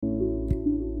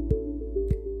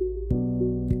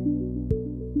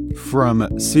From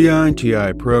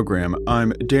CITI program,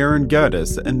 I'm Darren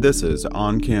Gaddis, and this is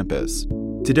On Campus.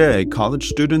 Today, college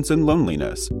students and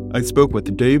loneliness. I spoke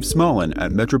with Dave Smolin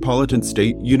at Metropolitan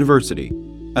State University.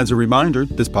 As a reminder,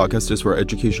 this podcast is for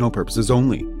educational purposes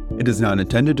only. It is not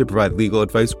intended to provide legal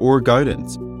advice or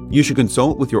guidance. You should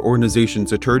consult with your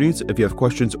organization's attorneys if you have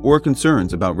questions or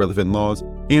concerns about relevant laws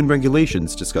and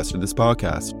regulations discussed in this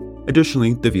podcast.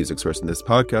 Additionally, the views expressed in this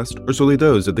podcast are solely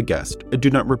those of the guest and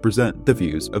do not represent the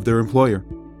views of their employer.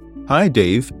 Hi,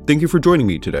 Dave. Thank you for joining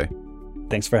me today.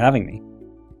 Thanks for having me.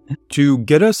 To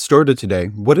get us started today,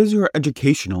 what is your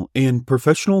educational and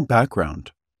professional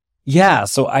background? Yeah,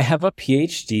 so I have a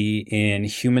PhD in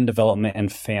Human Development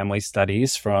and Family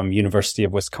Studies from University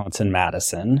of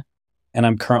Wisconsin-Madison, and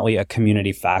I'm currently a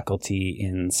community faculty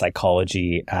in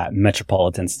psychology at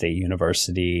Metropolitan State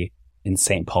University in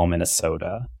St. Paul,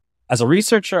 Minnesota. As a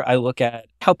researcher, I look at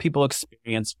how people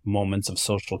experience moments of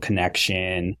social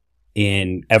connection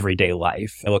in everyday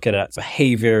life. I look at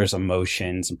behaviors,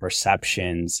 emotions, and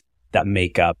perceptions that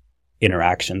make up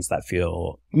interactions that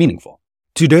feel meaningful.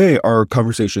 Today, our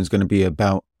conversation is going to be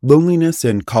about loneliness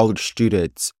in college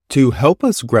students. To help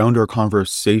us ground our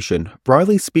conversation,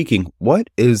 broadly speaking, what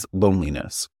is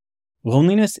loneliness?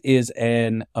 Loneliness is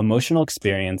an emotional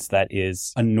experience that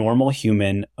is a normal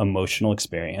human emotional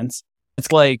experience.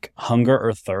 It's like hunger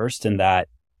or thirst in that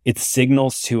it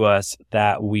signals to us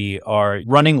that we are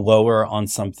running lower on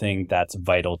something that's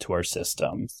vital to our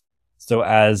systems. So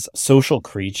as social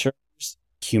creatures,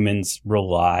 humans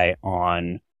rely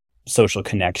on social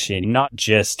connection, not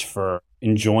just for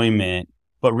enjoyment,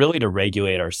 but really to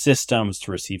regulate our systems,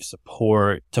 to receive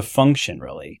support, to function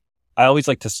really. I always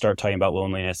like to start talking about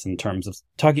loneliness in terms of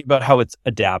talking about how it's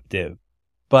adaptive.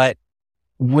 But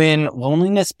when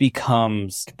loneliness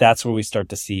becomes, that's where we start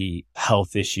to see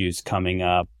health issues coming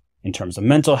up in terms of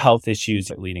mental health issues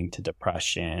leading to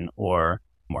depression or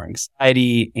more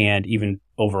anxiety, and even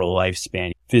over a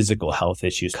lifespan, physical health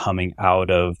issues coming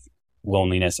out of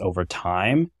loneliness over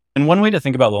time. And one way to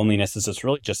think about loneliness is it's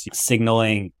really just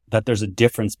signaling that there's a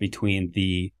difference between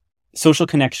the social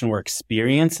connection we're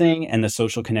experiencing and the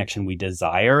social connection we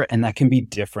desire. And that can be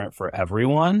different for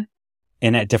everyone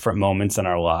and at different moments in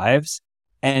our lives.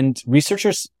 And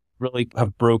researchers really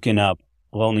have broken up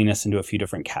loneliness into a few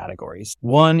different categories.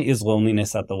 One is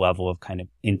loneliness at the level of kind of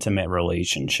intimate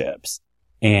relationships.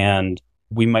 And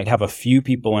we might have a few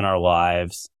people in our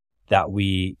lives that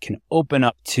we can open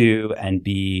up to and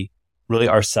be really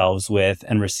ourselves with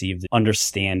and receive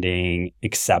understanding,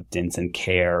 acceptance, and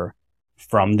care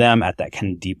from them at that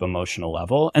kind of deep emotional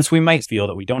level. And so we might feel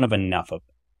that we don't have enough of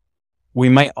it. We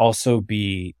might also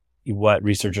be what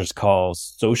researchers call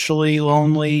socially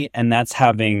lonely, and that's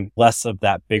having less of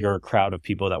that bigger crowd of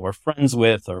people that we're friends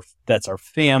with, or that's our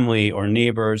family or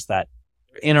neighbors that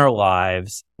in our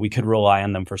lives, we could rely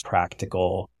on them for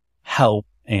practical help.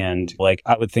 And like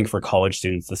I would think for college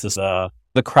students, this is the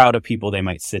crowd of people they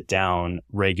might sit down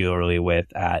regularly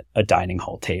with at a dining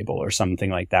hall table or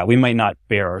something like that. We might not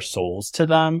bare our souls to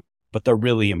them, but they're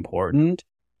really important.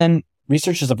 And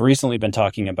researchers have recently been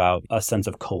talking about a sense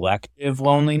of collective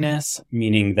loneliness,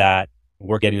 meaning that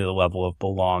we're getting to the level of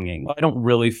belonging. I don't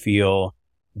really feel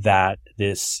that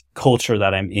this culture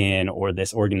that I'm in, or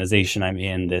this organization I'm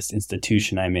in, this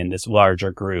institution I'm in, this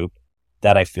larger group,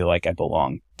 that I feel like I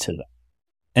belong to them.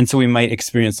 And so we might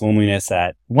experience loneliness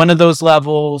at one of those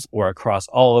levels or across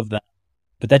all of them,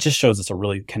 but that just shows us a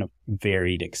really kind of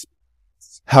varied experience.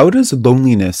 How does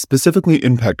loneliness specifically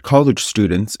impact college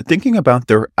students thinking about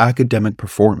their academic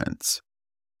performance?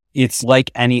 It's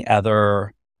like any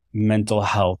other mental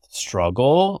health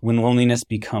struggle. When loneliness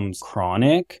becomes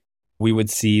chronic, we would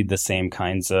see the same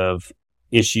kinds of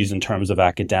issues in terms of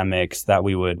academics that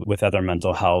we would with other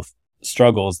mental health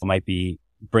struggles that might be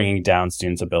bringing down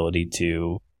students' ability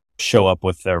to show up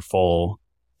with their full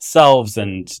selves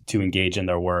and to engage in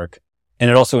their work. And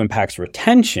it also impacts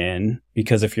retention,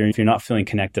 because if you're not feeling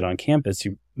connected on campus,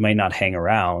 you might not hang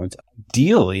around.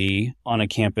 Ideally, on a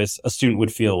campus, a student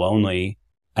would feel lonely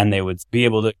and they would be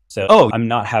able to say, oh, I'm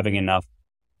not having enough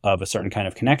of a certain kind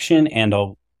of connection, and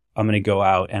I'm going to go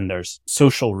out and there's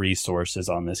social resources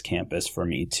on this campus for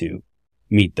me to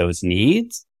meet those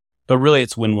needs. But really,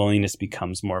 it's when loneliness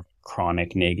becomes more of a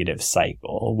chronic negative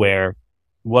cycle, where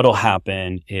what'll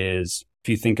happen is, if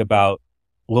you think about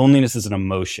loneliness as an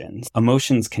emotion,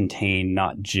 emotions contain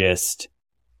not just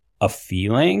a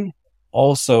feeling,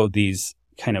 also these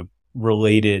kind of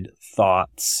related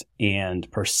thoughts and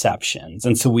perceptions.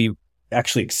 And so we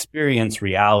actually experience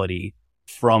reality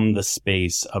from the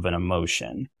space of an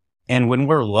emotion. And when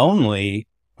we're lonely,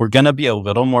 we're going to be a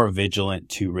little more vigilant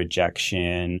to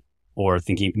rejection, or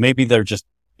thinking maybe they're just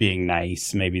being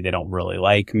nice. Maybe they don't really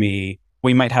like me.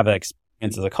 We might have an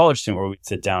experience as a college student where we'd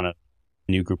sit down at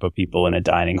a new group of people in a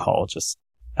dining hall, just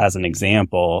as an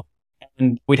example,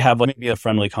 and we'd have maybe a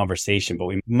friendly conversation, but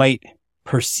we might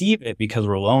perceive it because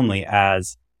we're lonely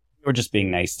as they're just being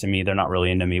nice to me. They're not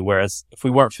really into me. Whereas if we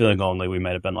weren't feeling lonely, we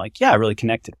might have been like, yeah, I really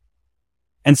connected.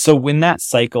 And so when that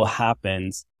cycle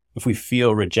happens, if we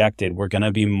feel rejected, we're going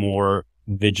to be more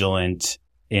vigilant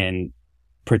and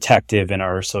protective in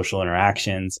our social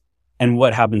interactions. And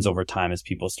what happens over time is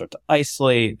people start to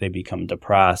isolate, they become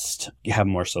depressed, you have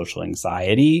more social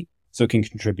anxiety. So it can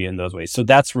contribute in those ways. So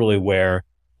that's really where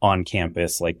on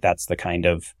campus, like that's the kind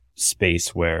of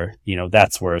space where,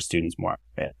 that's where a student's more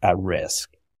at risk.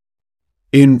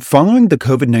 In following the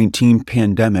COVID-19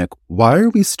 pandemic, why are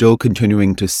we still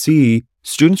continuing to see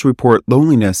students report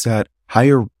loneliness at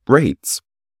higher rates?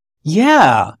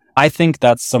 Yeah, I think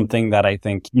that's something that I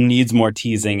think needs more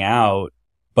teasing out.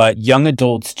 But young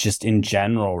adults just in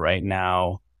general right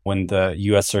now, when the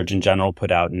U.S. Surgeon General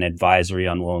put out an advisory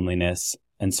on loneliness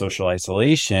and social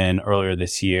isolation earlier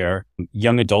this year,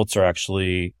 young adults are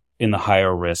actually in the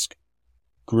higher risk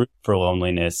group for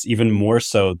loneliness, even more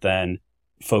so than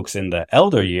folks in the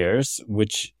elder years,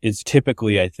 which is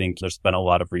typically, I think, there's been a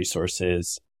lot of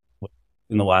resources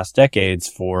in the last decades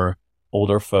for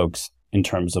older folks in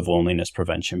terms of loneliness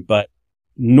prevention. But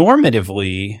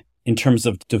normatively, in terms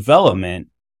of development,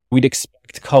 we'd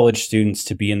expect college students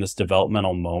to be in this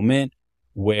developmental moment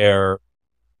where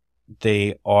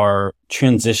they are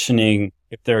transitioning.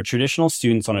 If they're traditional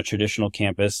students on a traditional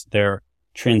campus, they're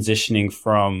transitioning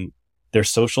from their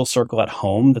social circle at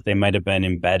home that they might have been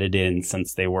embedded in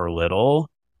since they were little.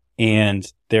 And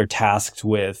they're tasked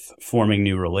with forming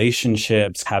new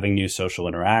relationships, having new social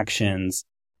interactions.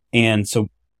 And so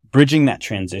bridging that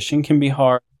transition can be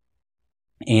hard.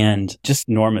 And just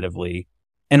normatively,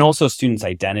 and also students'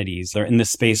 identities, they're in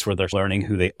this space where they're learning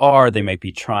who they are. They might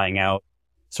be trying out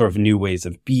sort of new ways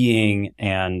of being,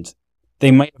 and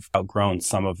they might have outgrown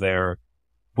some of their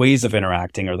ways of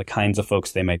interacting or the kinds of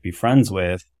folks they might be friends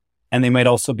with. And they might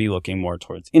also be looking more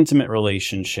towards intimate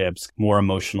relationships, more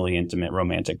emotionally intimate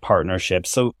romantic partnerships.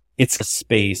 So it's a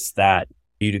space that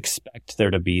you'd expect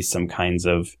there to be some kinds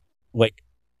of like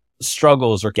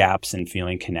struggles or gaps in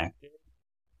feeling connected.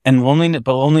 And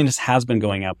loneliness has been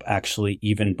going up actually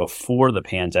even before the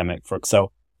pandemic.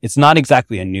 So it's not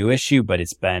exactly a new issue, but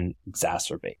it's been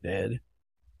exacerbated.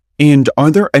 And are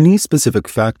there any specific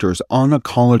factors on a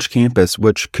college campus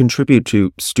which contribute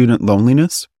to student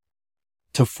loneliness?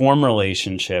 To form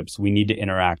relationships, we need to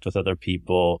interact with other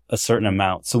people a certain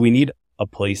amount. So we need a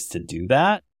place to do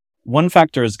that. One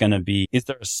factor is going to be, is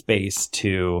there a space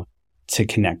to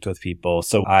connect with people?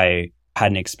 So I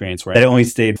had an experience where I only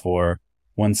stayed for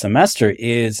one semester.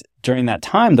 Is during that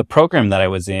time, the program that I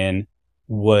was in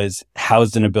was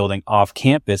housed in a building off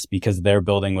campus because their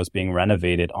building was being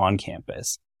renovated on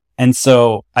campus. And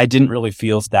so I didn't really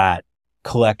feel that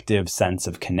collective sense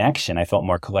of connection. I felt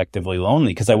more collectively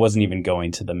lonely because I wasn't even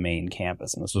going to the main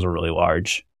campus. And this was a really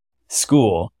large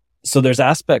school. So there's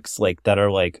aspects like that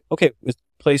are like, okay, it's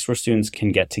a place where students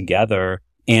can get together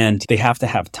and they have to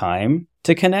have time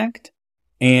to connect.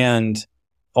 And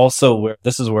also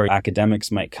this is where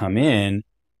academics might come in.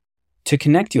 To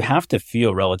connect, you have to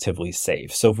feel relatively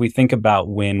safe. So if we think about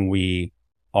when we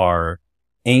are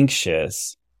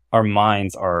anxious, our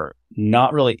minds are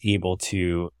not really able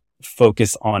to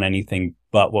focus on anything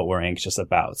but what we're anxious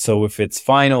about. So if it's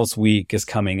finals week is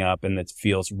coming up and it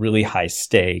feels really high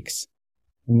stakes,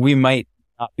 we might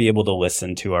not be able to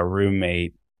listen to our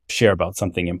roommate share about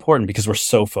something important because we're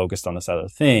so focused on this other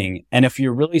thing. And if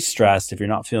you're really stressed, if you're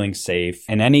not feeling safe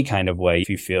in any kind of way, if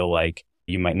you feel like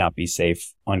you might not be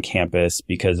safe on campus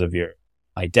because of your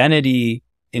identity,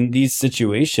 in these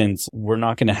situations, we're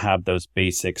not going to have those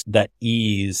basics, that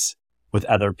ease with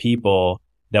other people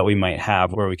that we might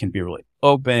have where we can be really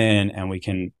open and we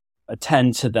can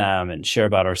attend to them and share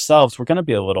about ourselves. We're going to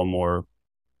be a little more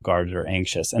guarded or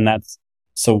anxious. And that's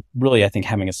so really, I think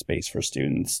having a space for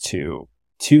students to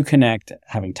connect,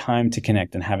 having time to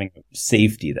connect, and having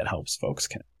safety that helps folks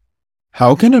connect.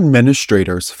 How can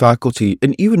administrators, faculty,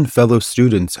 and even fellow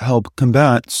students help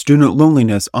combat student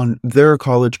loneliness on their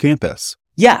college campus?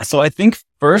 Yeah, so I think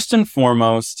first and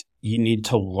foremost, you need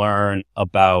to learn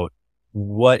about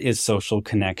what is social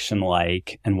connection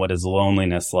like and what is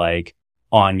loneliness like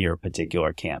on your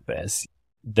particular campus.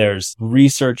 There's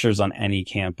researchers on any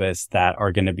campus that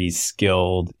are going to be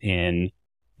skilled in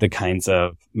the kinds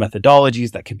of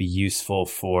methodologies that could be useful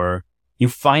for you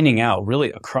finding out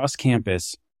really across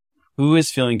campus who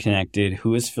is feeling connected,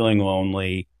 who is feeling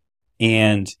lonely,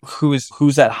 and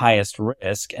who's at highest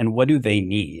risk and what do they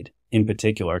need. in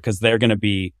particular, because they're going to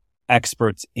be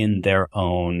experts in their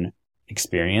own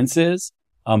experiences.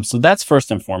 So that's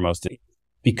first and foremost.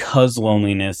 Because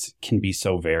loneliness can be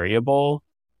so variable,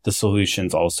 the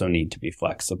solutions also need to be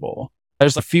flexible.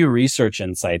 There's a few research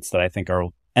insights that I think are,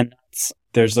 and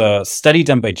there's a study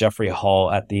done by Jeffrey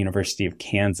Hall at the University of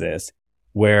Kansas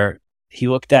where he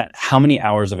looked at how many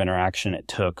hours of interaction it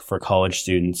took for college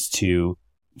students to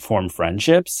form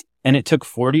friendships. And it took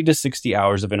 40 to 60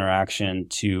 hours of interaction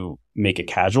to make a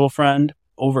casual friend,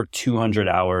 over 200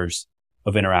 hours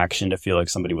of interaction to feel like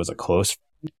somebody was a close friend.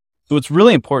 So it's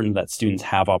really important that students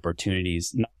have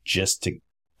opportunities, not just to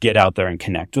get out there and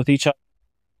connect with each other,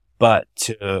 but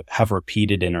to have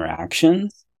repeated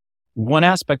interactions. One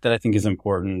aspect that I think is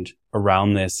important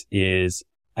around this is,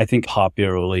 I think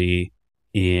popularly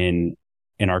in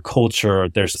our culture,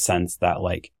 there's a sense that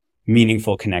like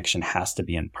meaningful connection has to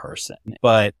be in person.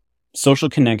 But social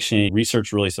connection,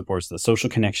 research really supports that social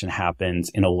connection happens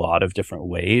in a lot of different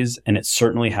ways. And it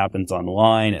certainly happens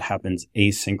online. It happens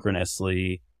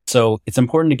asynchronously. So it's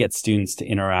important to get students to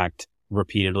interact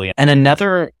repeatedly. And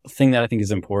another thing that I think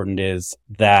is important is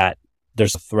that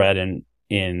there's a thread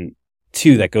in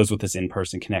too that goes with this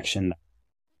in-person connection,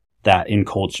 that in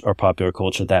culture or popular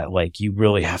culture, that like you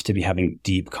really have to be having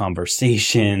deep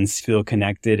conversations, feel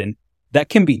connected. And that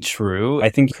can be true. I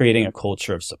think creating a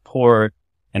culture of support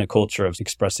and a culture of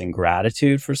expressing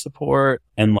gratitude for support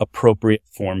and appropriate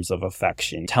forms of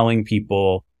affection, telling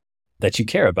people that you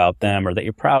care about them or that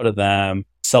you're proud of them,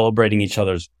 celebrating each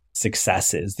other's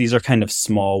successes. These are kind of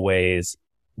small ways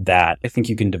that I think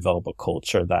you can develop a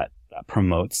culture that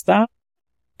promotes that.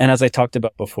 And as I talked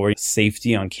about before,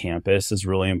 safety on campus is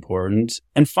really important.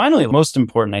 And finally, most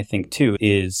important, I think, too,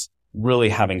 is really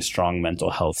having strong mental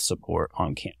health support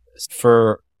on campus.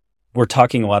 We're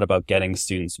talking a lot about getting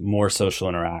students more social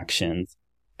interactions,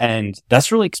 and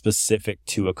that's really specific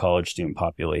to a college student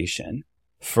population.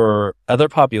 For other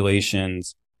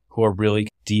populations who are really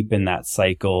deep in that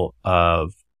cycle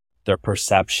of their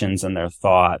perceptions and their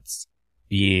thoughts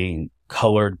being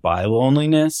colored by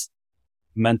loneliness,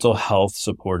 mental health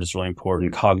support is really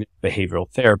important. Cognitive behavioral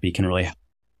therapy can really help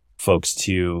folks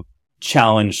to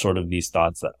challenge sort of these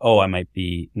thoughts that, I might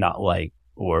be not liked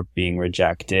or being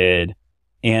rejected.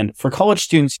 And for college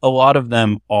students, a lot of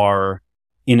them are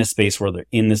in a space where they're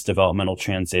in this developmental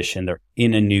transition. They're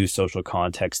in a new social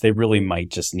context. They really might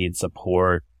just need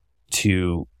support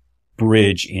to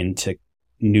bridge into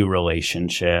new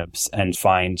relationships and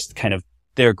find kind of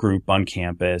their group on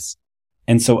campus.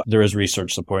 And so there is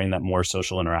research supporting that more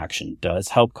social interaction does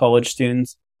help college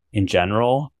students in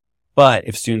general. But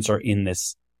if students are in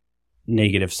this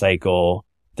negative cycle,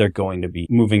 they're going to be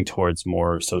moving towards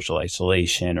more social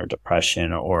isolation or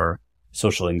depression or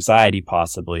social anxiety,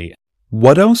 possibly.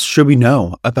 What else should we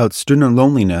know about student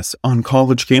loneliness on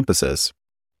college campuses?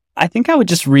 I think I would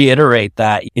just reiterate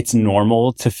that it's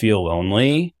normal to feel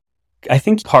lonely. I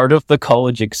think part of the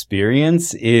college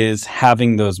experience is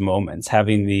having those moments,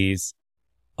 having these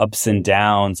ups and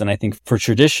downs. And I think for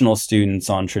traditional students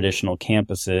on traditional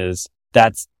campuses,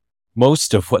 that's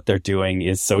most of what they're doing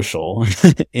is social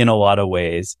in a lot of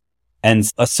ways. And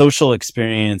a social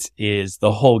experience is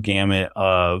the whole gamut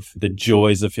of the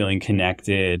joys of feeling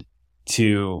connected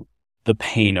to the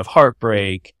pain of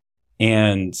heartbreak.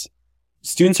 And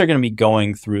students are going to be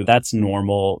going through, that's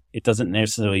normal. It doesn't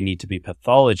necessarily need to be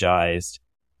pathologized.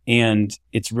 And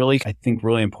it's really, I think,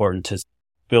 really important to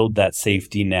build that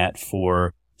safety net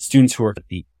for students who are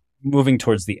moving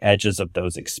towards the edges of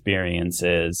those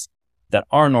experiences that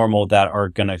are normal, that are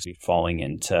going to be falling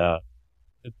into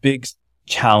the big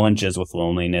challenges with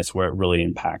loneliness where it really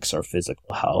impacts our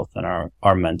physical health and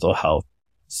our mental health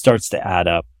starts to add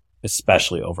up,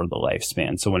 especially over the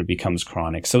lifespan. So when it becomes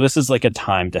chronic. So this is like a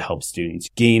time to help students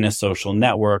gain a social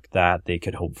network that they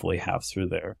could hopefully have through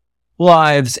their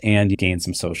lives and gain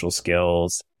some social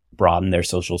skills, broaden their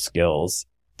social skills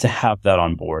to have that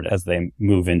on board as they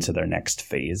move into their next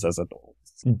phase as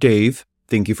adults. Dave,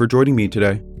 thank you for joining me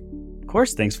today. Of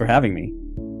course, thanks for having me.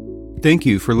 Thank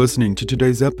you for listening to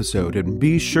today's episode, and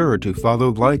be sure to follow,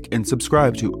 like, and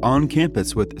subscribe to On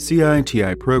Campus with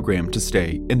CITI program to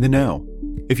stay in the know.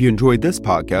 If you enjoyed this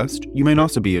podcast, you may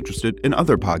also be interested in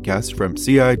other podcasts from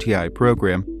CITI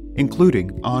program,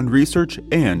 including On Research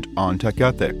and On Tech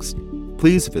Ethics.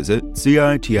 Please visit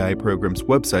CITI program's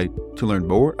website to learn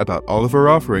more about all of our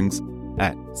offerings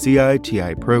at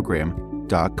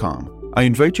citiprogram.com. I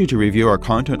invite you to review our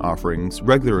content offerings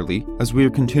regularly as we are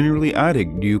continually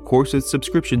adding new courses,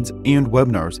 subscriptions, and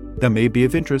webinars that may be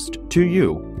of interest to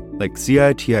you, like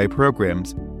CITI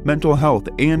Program's Mental Health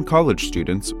and College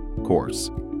Students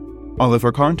course. All of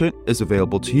our content is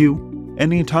available to you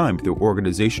anytime through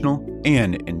organizational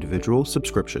and individual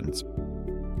subscriptions.